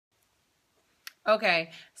Okay,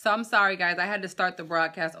 so I'm sorry, guys. I had to start the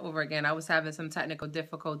broadcast over again. I was having some technical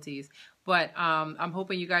difficulties, but I'm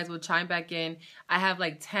hoping you guys will chime back in. I have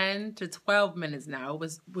like 10 to 12 minutes now. It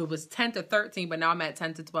was 10 to 13, but now I'm at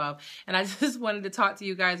 10 to 12, and I just wanted to talk to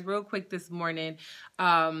you guys real quick this morning.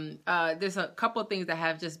 There's a couple of things that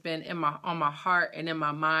have just been on my heart and in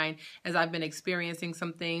my mind as I've been experiencing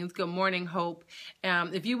some things. Good morning, Hope.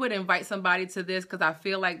 If you would invite somebody to this, because I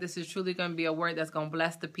feel like this is truly going to be a word that's going to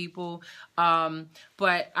bless the people.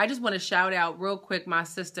 But I just want to shout out real quick my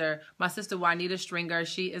sister Juanita Stringer.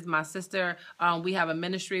 She is my sister. We have a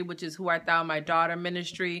ministry, which is Who Art Thou, My Daughter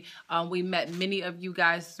ministry. We met many of you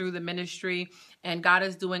guys through the ministry, and God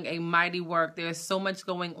is doing a mighty work. There's so much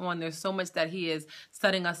going on. There's so much that He is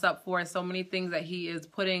setting us up for, so many things that He is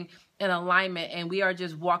putting in alignment, and we are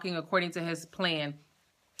just walking according to His plan.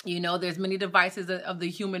 You know, there's many devices of the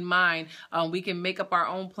human mind. We can make up our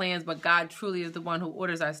own plans, but God truly is the one who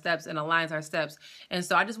orders our steps and aligns our steps. And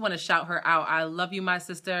so I just want to shout her out. I love you, my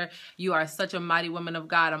sister. You are such a mighty woman of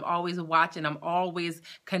God. I'm always watching. I'm always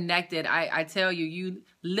connected. I tell you, you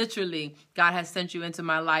literally, God has sent you into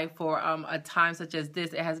my life for a time such as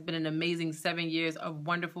this. It has been an amazing 7 years of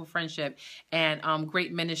wonderful friendship and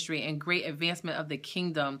great ministry and great advancement of the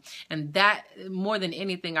kingdom. And that, more than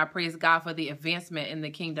anything, I praise God for the advancement in the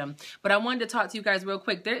kingdom. But I wanted to talk to you guys real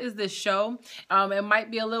quick. There is this show. It might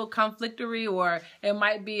be a little conflictory, or it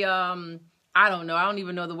might be I don't know. I don't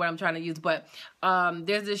even know the word I'm trying to use, but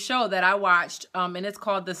there's this show that I watched, and it's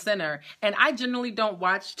called The Sinner. And I generally don't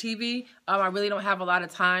watch TV. I really don't have a lot of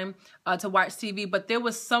time to watch TV, but there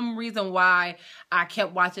was some reason why I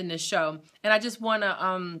kept watching this show. And I just want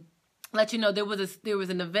to let you know there was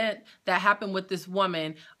an event that happened with this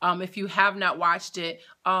woman. If you have not watched it,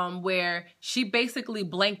 where she basically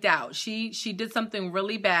blanked out. She did something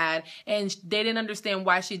really bad, and they didn't understand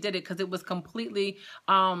why she did it, because it was completely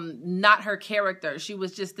not her character. She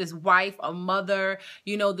was just this wife, a mother,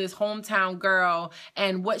 you know, this hometown girl,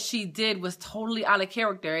 and what she did was totally out of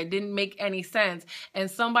character. It didn't make any sense.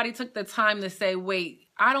 And somebody took the time to say, wait,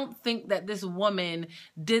 I don't think that this woman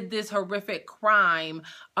did this horrific crime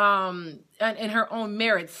in her own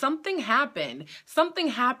merit. Something happened. Something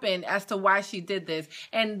happened as to why she did this.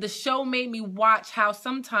 And the show made me watch how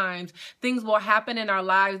sometimes things will happen in our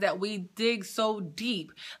lives that we dig so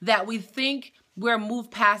deep that we think we're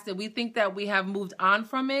moved past it. We think that we have moved on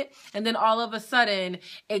from it. And then all of a sudden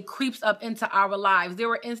it creeps up into our lives. There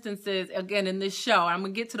were instances, again, in this show, I'm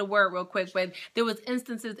going to get to the word real quick, but there was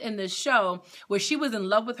instances in this show where she was in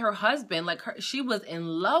love with her husband. She was in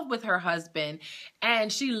love with her husband,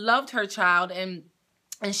 and she loved her child, and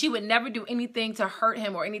she would never do anything to hurt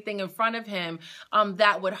him or anything in front of him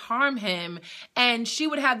that would harm him. And she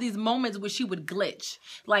would have these moments where she would glitch.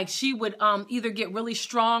 Like she would either get really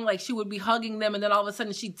strong, like she would be hugging them, and then all of a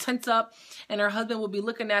sudden she'd tense up and her husband would be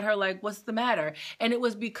looking at her like, what's the matter? And it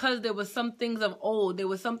was because there was some things of old. There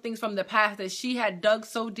was some things from the past that she had dug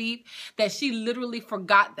so deep that she literally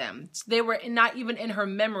forgot them. They were not even in her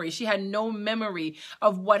memory. She had no memory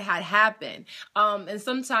of what had happened. And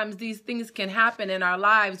sometimes these things can happen in our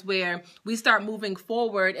lives where we start moving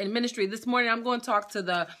forward in ministry. This morning, I'm going to talk to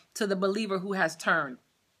the believer who has turned.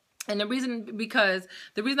 And the reason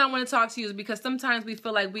I want to talk to you is because sometimes we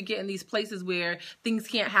feel like we get in these places where things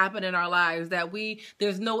can't happen in our lives, that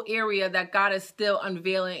there's no area that God is still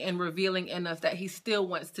unveiling and revealing in us that He still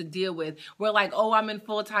wants to deal with. We're like, oh, I'm in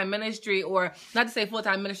full-time ministry, or not to say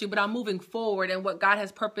full-time ministry, but I'm moving forward in what God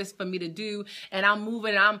has purposed for me to do. And I'm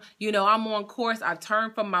moving, I'm on course. I've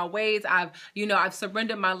turned from my ways. I've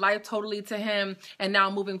surrendered my life totally to Him, and now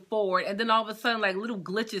I'm moving forward. And then all of a sudden, like little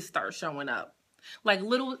glitches start showing up. Like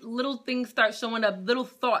little things start showing up, little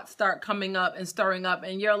thoughts start coming up and stirring up,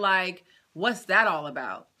 and you're like, what's that all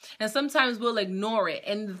about? And sometimes we'll ignore it.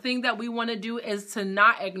 And the thing that we want to do is to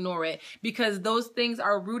not ignore it, because those things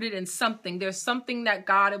are rooted in something. There's something that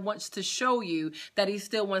God wants to show you that He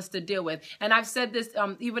still wants to deal with. And I've said this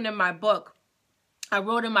even in my book. I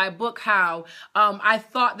wrote in my book how I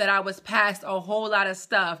thought that I was past a whole lot of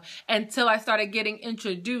stuff until I started getting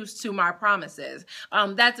introduced to my promises.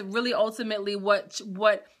 That's really ultimately what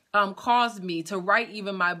caused me to write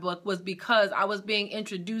even my book, was because I was being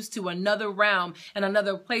introduced to another realm and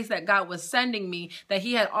another place that God was sending me, that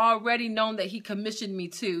He had already known that He commissioned me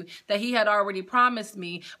to, that He had already promised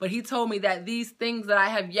me, but He told me that these things that I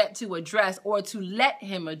have yet to address or to let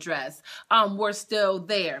Him address were still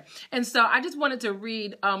there. And so I just wanted to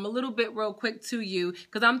read a little bit real quick to you,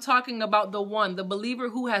 because I'm talking about the believer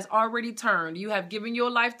who has already turned. You have given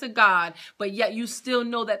your life to God, but yet you still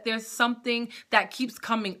know that there's something that keeps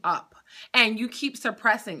coming up. and you keep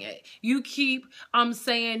suppressing it. You keep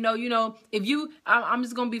saying, no, you know, if you, I'm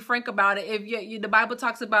just going to be frank about it. If the Bible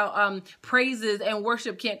talks about praises and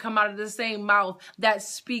worship can't come out of the same mouth that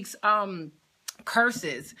speaks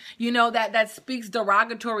curses, you know, that speaks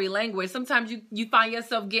derogatory language. Sometimes you find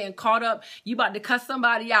yourself getting caught up, you about to cuss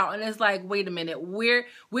somebody out, and it's like, wait a minute, where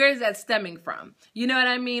is that stemming from? You know what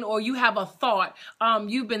I mean? Or you have a thought,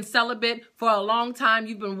 you've been celibate for a long time,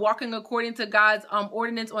 you've been walking according to God's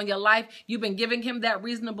ordinance on your life, you've been giving him that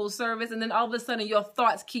reasonable service, and then all of a sudden your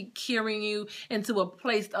thoughts keep carrying you into a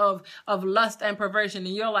place of lust and perversion,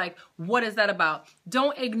 and you're like, what is that about?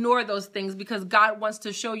 Don't ignore those things, because God wants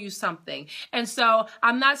to show you something. And so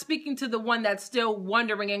I'm not speaking to the one that's still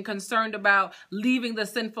wondering and concerned about leaving the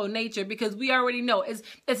sinful nature, because we already know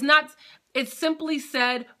it's simply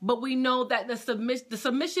said, but we know that the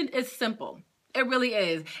submission is simple. It really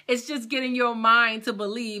is. It's just getting your mind to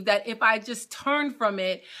believe that if I just turn from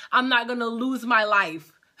it, I'm not going to lose my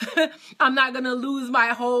life. I'm not going to lose my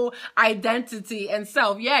whole identity and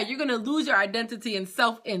self. Yeah, you're going to lose your identity and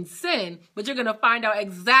self in sin, but you're going to find out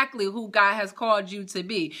exactly who God has called you to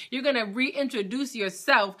be. You're going to reintroduce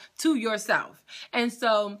yourself to yourself. And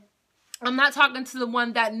so I'm not talking to the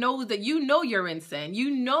one that knows that you know you're in sin.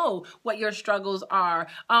 You know what your struggles are.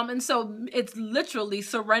 And so it's literally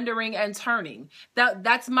surrendering and turning.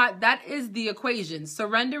 That is the equation.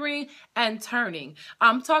 Surrendering and turning.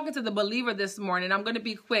 I'm talking to the believer this morning. I'm going to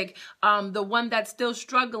be quick. The one that's still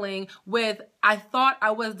struggling with, I thought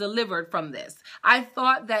I was delivered from this. I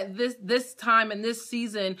thought that this time and this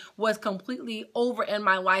season was completely over in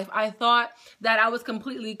my life. I thought that I was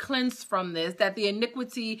completely cleansed from this, that the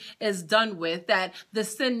iniquity is done with, that the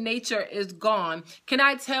sin nature is gone. Can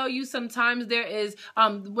I tell you, sometimes there is,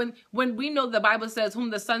 when we know the Bible says,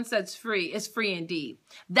 whom the Son sets free is free indeed.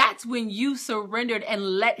 That's when you surrendered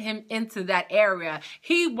and let him into that area.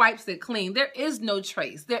 He wipes it clean. There is no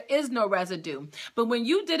trace. There is no residue. But when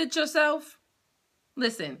you did it yourself,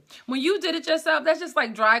 listen, when you did it yourself, that's just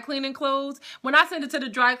like dry cleaning clothes. When I send it to the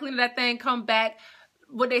dry cleaner, that thing come back,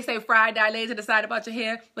 what they say, fried, dye, laid to the side about your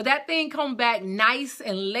hair. But that thing come back nice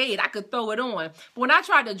and laid. I could throw it on. But when I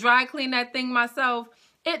tried to dry clean that thing myself,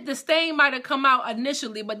 the stain might have come out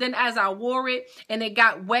initially, but then as I wore it and it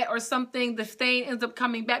got wet or something, the stain ends up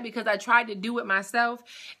coming back because I tried to do it myself.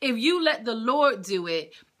 If you let the Lord do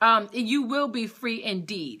it, you will be free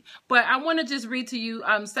indeed. But I want to just read to you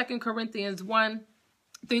 2 Corinthians 1.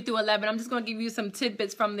 3-11. I'm just going to give you some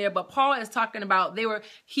tidbits from there. But Paul is talking about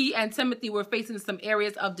he and Timothy were facing some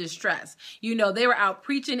areas of distress. You know, they were out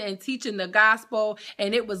preaching and teaching the gospel,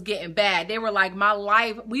 and it was getting bad. They were like, my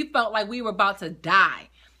life, we felt like we were about to die.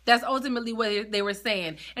 That's ultimately what they were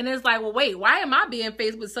saying. And it's like, well, wait, why am I being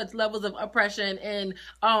faced with such levels of oppression and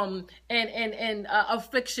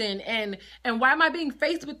affliction? And why am I being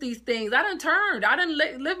faced with these things? I done turned. I done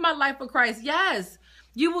live my life for Christ. Yes.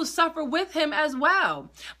 You will suffer with him as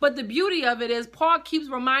well. But the beauty of it is Paul keeps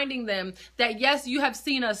reminding them that, yes, you have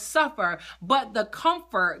seen us suffer, but the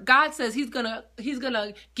comfort, God says he's gonna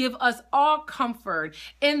give us all comfort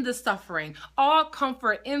in the suffering, all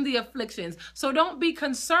comfort in the afflictions. So don't be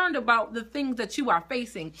concerned about the things that you are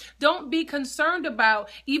facing. Don't be concerned about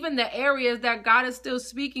even the areas that God is still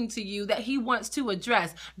speaking to you that he wants to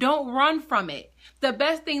address. Don't run from it. The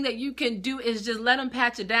best thing that you can do is just let him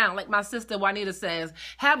pat you down. Like my sister Juanita says,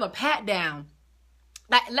 have a pat down.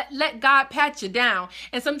 Let God pat you down.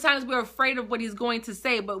 And sometimes we're afraid of what he's going to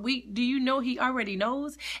say, but do you know he already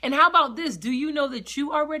knows? And how about this? Do you know that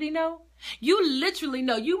you already know? You literally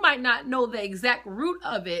know. You might not know the exact root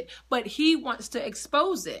of it, but he wants to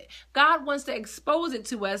expose it. God wants to expose it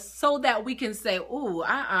to us so that we can say, ooh,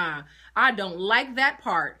 I don't like that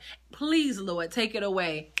part. Please, Lord, take it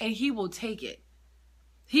away. And he will take it.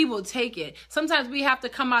 He will take it. Sometimes we have to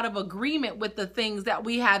come out of agreement with the things that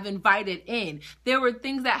we have invited in. There were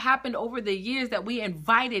things that happened over the years that we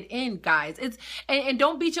invited in, guys. And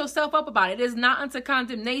don't beat yourself up about it. It is not unto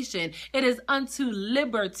condemnation. It is unto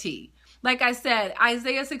liberty. Like I said,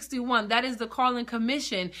 Isaiah 61, that is the call and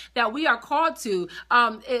commission that we are called to.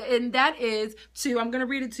 And that is to, I'm going to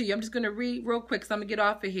read it to you. I'm just going to read real quick, so I'm going to get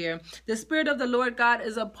off of here. The Spirit of the Lord God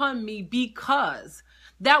is upon me because.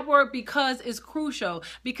 That word because is crucial,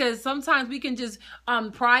 because sometimes we can just,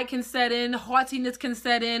 pride can set in, haughtiness can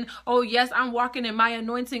set in. Oh yes, I'm walking in my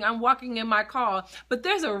anointing. I'm walking in my call. But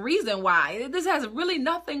there's a reason why. This has really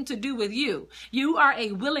nothing to do with you. You are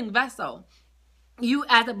a willing vessel. You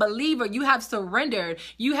as a believer, you have surrendered.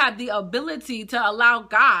 You have the ability to allow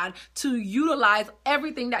God to utilize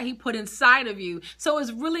everything that he put inside of you. So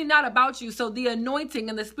it's really not about you. So the anointing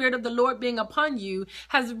and the Spirit of the Lord being upon you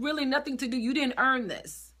has really nothing to do. You didn't earn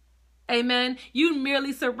this. Amen. You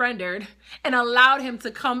merely surrendered and allowed him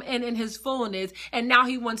to come in his fullness, and now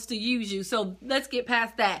he wants to use you. So let's get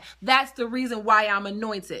past that. That's the reason why I'm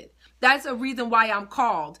anointed. That's a reason why I'm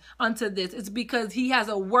called unto this. It's because he has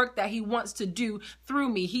a work that he wants to do through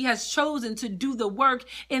me. He has chosen to do the work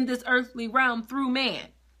in this earthly realm through man.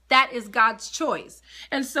 That is God's choice.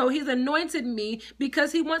 And so he's anointed me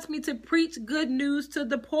because he wants me to preach good news to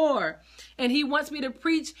the poor. And he wants me to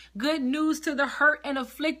preach good news to the hurt and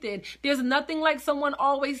afflicted. There's nothing like someone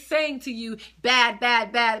always saying to you, bad,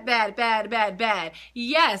 bad, bad, bad, bad, bad, bad.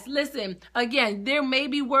 Yes, listen, again, there may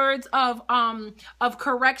be words of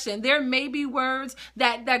correction. There may be words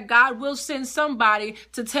that God will send somebody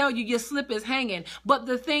to tell you your slip is hanging. But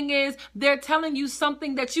the thing is, they're telling you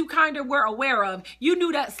something that you kind of were aware of. You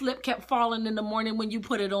knew that slip kept falling in the morning when you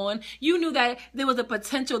put it on. You knew that there was a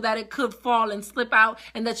potential that it could fall and slip out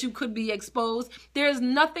and that you could be exposed. There's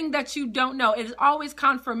nothing that you don't know. It is always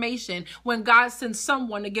confirmation when God sends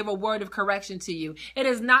someone to give a word of correction to you. It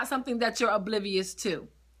is not something that you're oblivious to.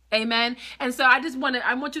 Amen. And so I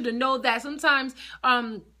want you to know that sometimes,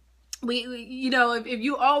 if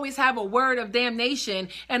you always have a word of damnation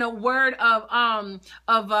and a word of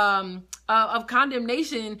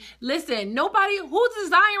condemnation, listen, who's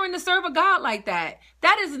desiring to serve a God like that?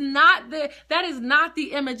 That is not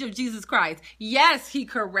the image of Jesus Christ. Yes, he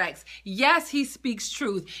corrects. Yes, he speaks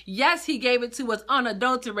truth. Yes, he gave it to us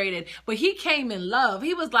unadulterated, but he came in love.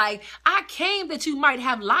 He was like, I came that you might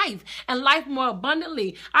have life and life more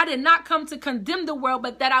abundantly. I did not come to condemn the world,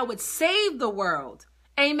 but that I would save the world.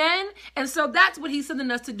 Amen. And so that's what he's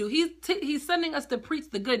sending us to do. He's sending us to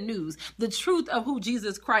preach the good news, the truth of who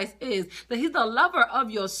Jesus Christ is, that he's the lover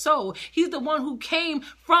of your soul. He's the one who came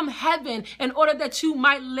from heaven in order that you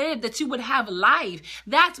might live, that you would have life.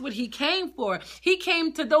 That's what he came for. He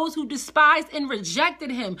came to those who despised and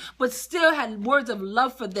rejected him, but still had words of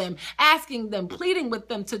love for them, asking them, pleading with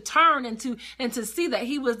them to turn and to see that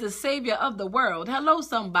he was the savior of the world. Hello,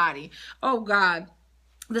 somebody. Oh, God.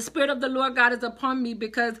 The Spirit of the Lord God is upon me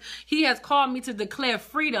because he has called me to declare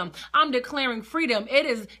freedom. I'm declaring freedom. It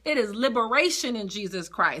is liberation in Jesus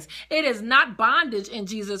Christ. It is not bondage in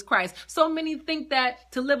Jesus Christ. So many think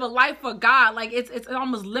that to live a life for God, like it's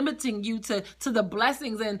almost limiting you to the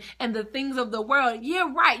blessings and the things of the world. Yeah,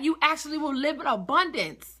 right. You actually will live in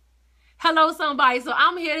abundance. Hello, somebody. So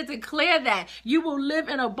I'm here to declare that you will live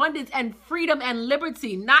in abundance and freedom and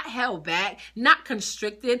liberty, not held back, not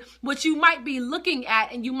constricted. What you might be looking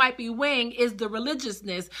at and you might be weighing is the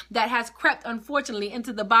religiousness that has crept, unfortunately,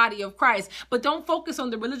 into the body of Christ. But don't focus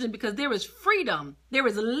on the religion because there is freedom. There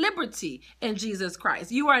is liberty in Jesus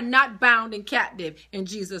Christ. You are not bound and captive in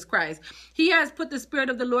Jesus Christ. He has put the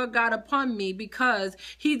Spirit of the Lord God upon me because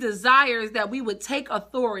he desires that we would take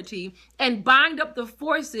authority and bind up the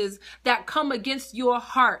forces that come against your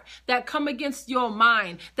heart, that come against your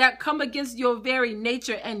mind, that come against your very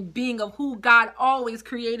nature and being of who God always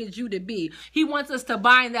created you to be. He wants us to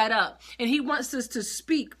bind that up, and he wants us to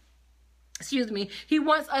speak. He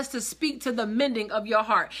wants us to speak to the mending of your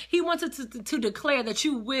heart. He wants us to declare that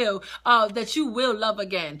you will love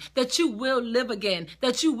again, that you will live again,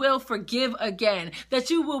 that you will forgive again, that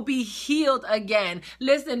you will be healed again.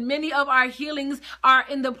 Listen, many of our healings are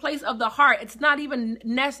in the place of the heart. It's not even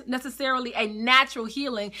necessarily a natural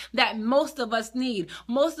healing that most of us need.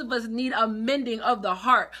 Most of us need a mending of the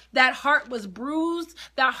heart. That heart was bruised.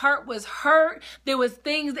 That heart was hurt. There was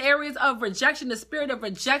areas of rejection, the spirit of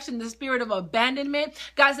rejection, the spirit of abandonment.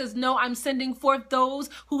 God says, no, I'm sending forth those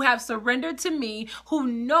who have surrendered to me, who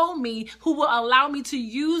know me, who will allow me to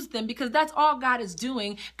use them, because that's all God is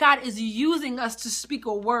doing. God is using us to speak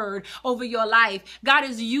a word over your life. God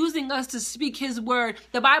is using us to speak his word.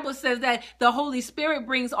 The Bible says that the Holy Spirit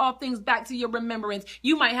brings all things back to your remembrance.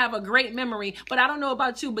 You might have a great memory, but I don't know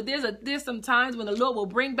about you, but there's some times when the Lord will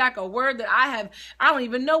bring back a word that I don't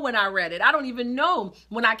even know when I read it. I don't even know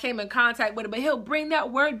when I came in contact with it, but he'll bring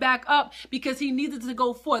that word back up because he needs it to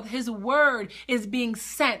go forth. His word is being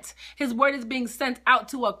sent. His word is being sent out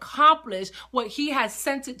to accomplish what he has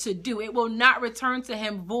sent it to do. It will not return to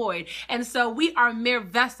him void. And so we are mere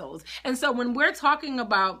vessels. And so when we're talking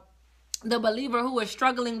about the believer who is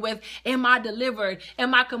struggling with, am I delivered?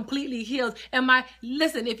 Am I completely healed?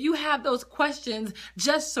 Listen, if you have those questions,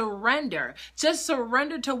 just surrender. Just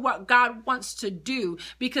surrender to what God wants to do,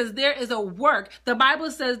 because there is a work. The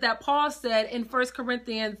Bible says that Paul said in 2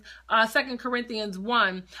 Corinthians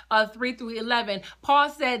 1, 3 through 11, Paul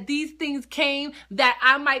said, these things came that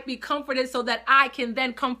I might be comforted so that I can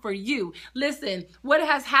then comfort you. Listen, what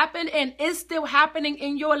has happened and is still happening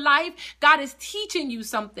in your life, God is teaching you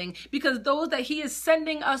something, because because those that he is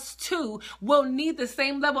sending us to will need the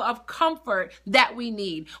same level of comfort that we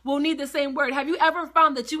need. We'll need the same word. Have you ever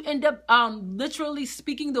found that you end up literally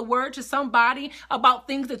speaking the word to somebody about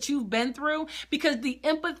things that you've been through? Because the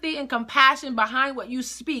empathy and compassion behind what you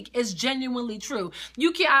speak is genuinely true.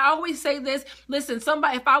 I always say this, listen,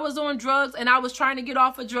 if I was on drugs and I was trying to get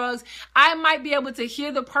off of drugs, I might be able to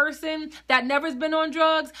hear the person that never's been on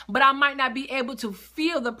drugs, but I might not be able to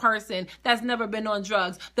feel the person that's never been on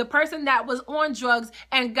drugs. The person that was on drugs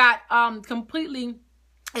and got completely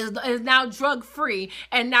is now drug free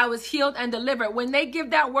and now is healed and delivered. When they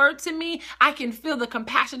give that word to me, I can feel the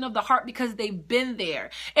compassion of the heart because they've been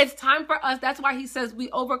there. It's time for us. That's why he says we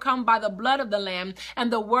overcome by the blood of the Lamb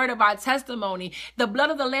and the word of our testimony. The blood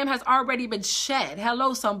of the Lamb has already been shed.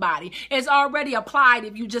 Hello, somebody. It's already applied.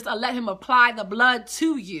 If you just let him apply the blood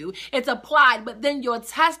to you, it's applied. But then your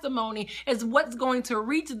testimony is what's going to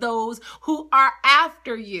reach those who are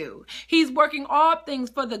after you. He's working all things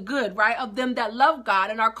for the good, right, of them that love God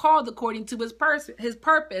and are called according to his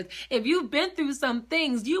purpose. If you've been through some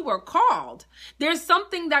things, you were called. There's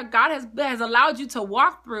something that God has allowed you to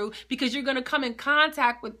walk through because you're going to come in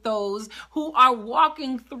contact with those who are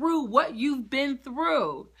walking through what you've been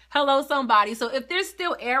through. Hello, somebody. So if there's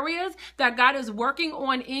still areas that God is working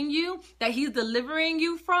on in you, that he's delivering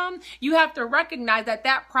you from, you have to recognize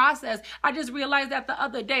that process. I just realized that the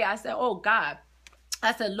other day. I said, oh God,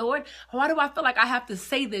 I said, Lord, why do I feel like I have to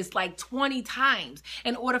say this like 20 times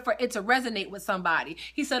in order for it to resonate with somebody?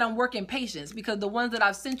 He said, I'm working patience because the ones that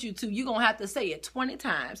I've sent you to, you're going to have to say it 20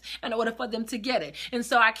 times in order for them to get it. And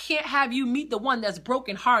so I can't have you meet the one that's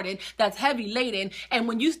brokenhearted, that's heavy laden. And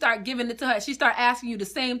when you start giving it to her, she start asking you the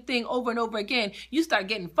same thing over and over again. You start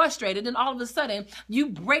getting frustrated. And all of a sudden you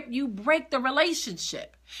break the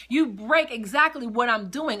relationship. You break exactly what I'm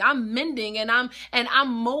doing. I'm mending and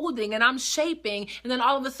I'm molding and I'm shaping. And then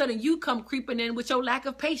all of a sudden you come creeping in with your lack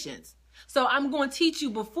of patience. So I'm going to teach you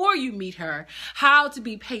before you meet her how to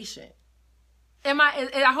be patient.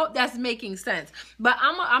 I hope that's making sense. But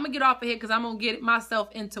I'm going to get off of here because I'm going to get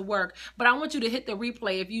myself into work. But I want you to hit the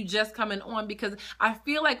replay if you just coming on, because I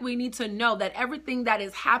feel like we need to know that everything that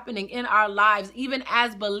is happening in our lives, even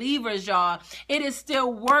as believers, y'all, it is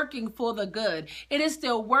still working for the good. It is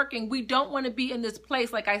still working. We don't want to be in this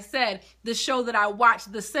place, like I said, the show that I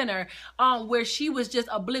watched, The Sinner, where she was just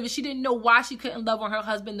oblivious. She didn't know why she couldn't love on her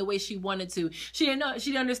husband the way she wanted to. She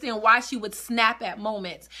didn't understand why she would snap at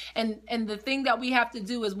moments. And the thing that we have to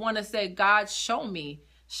do is want to say, God, show me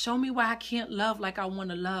why I can't love like I want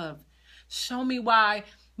to love. Show me why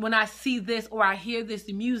when I see this or I hear this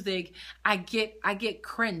music, I get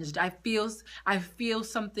cringed. I feel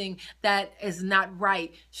something that is not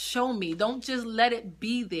right. Show me. Don't just let it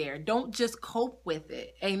be there. Don't just cope with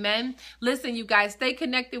it. Amen. Listen, you guys, stay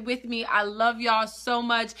connected with me. I love y'all so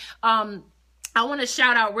much. I want to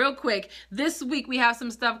shout out real quick. This week we have some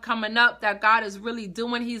stuff coming up that God is really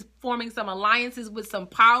doing. He's forming some alliances with some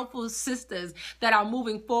powerful sisters that are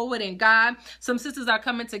moving forward in God. Some sisters are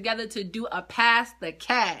coming together to do a Pass the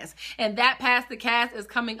Cast. And that Pass the Cast is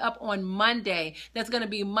coming up on Monday. That's going to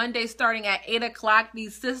be Monday starting at 8 o'clock.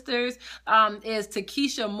 These sisters is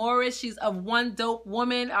Takesha Morris. She's of One Dope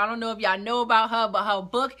Woman. I don't know if y'all know about her, but her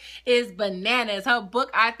book is bananas. Her book,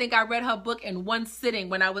 I think I read her book in one sitting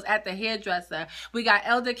when I was at the hairdresser. We got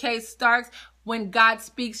Elder K. Starks, When God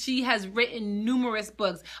Speaks. She has written numerous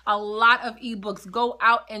books, a lot of ebooks. Go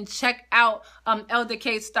out and check out Elder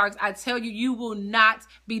K. Starks. I tell you, you will not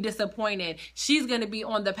be disappointed. She's going to be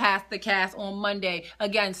on the Pass the Cast on Monday,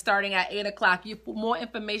 again, starting at 8 o'clock. More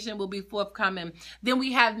information will be forthcoming. Then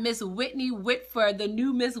we have Miss Whitney Whitford, the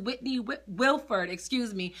new Miss Whitney Wilford,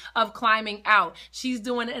 of Climbing Out. She's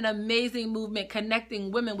doing an amazing movement,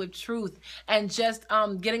 connecting women with truth and just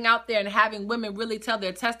getting out there and having women really tell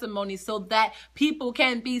their testimony so that people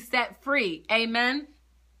can be set free. Amen.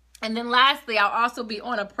 And then lastly, I'll also be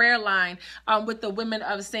on a prayer line with the women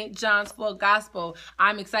of St. John's Full Gospel.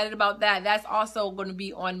 I'm excited about that. That's also going to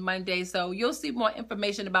be on Monday. So you'll see more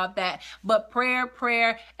information about that. But prayer,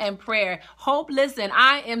 and prayer. Hope, listen,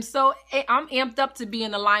 I'm amped up to be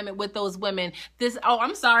in alignment with those women.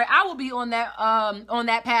 I will be on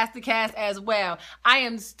that Pass the Cast as well. I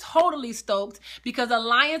am totally stoked because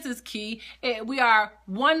alliance is key. We are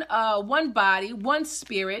one body, one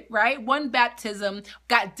spirit, right? One baptism,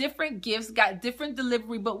 got different different gifts, got different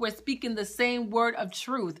delivery, but we're speaking the same word of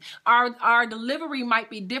truth. Our delivery might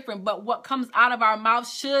be different, but what comes out of our mouth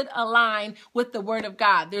should align with the word of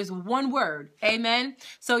God. There's one word. Amen.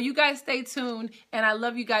 So you guys stay tuned, and I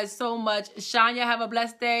love you guys so much. Shania, have a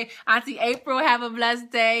blessed day. Auntie April, have a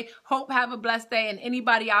blessed day. Hope, have a blessed day. And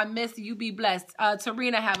anybody I miss, you be blessed.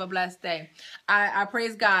 Tarina, have a blessed day. I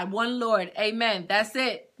praise God. One Lord. Amen. That's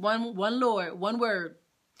it. One Lord. One word.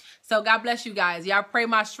 So God bless you guys. Y'all pray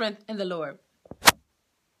my strength in the Lord.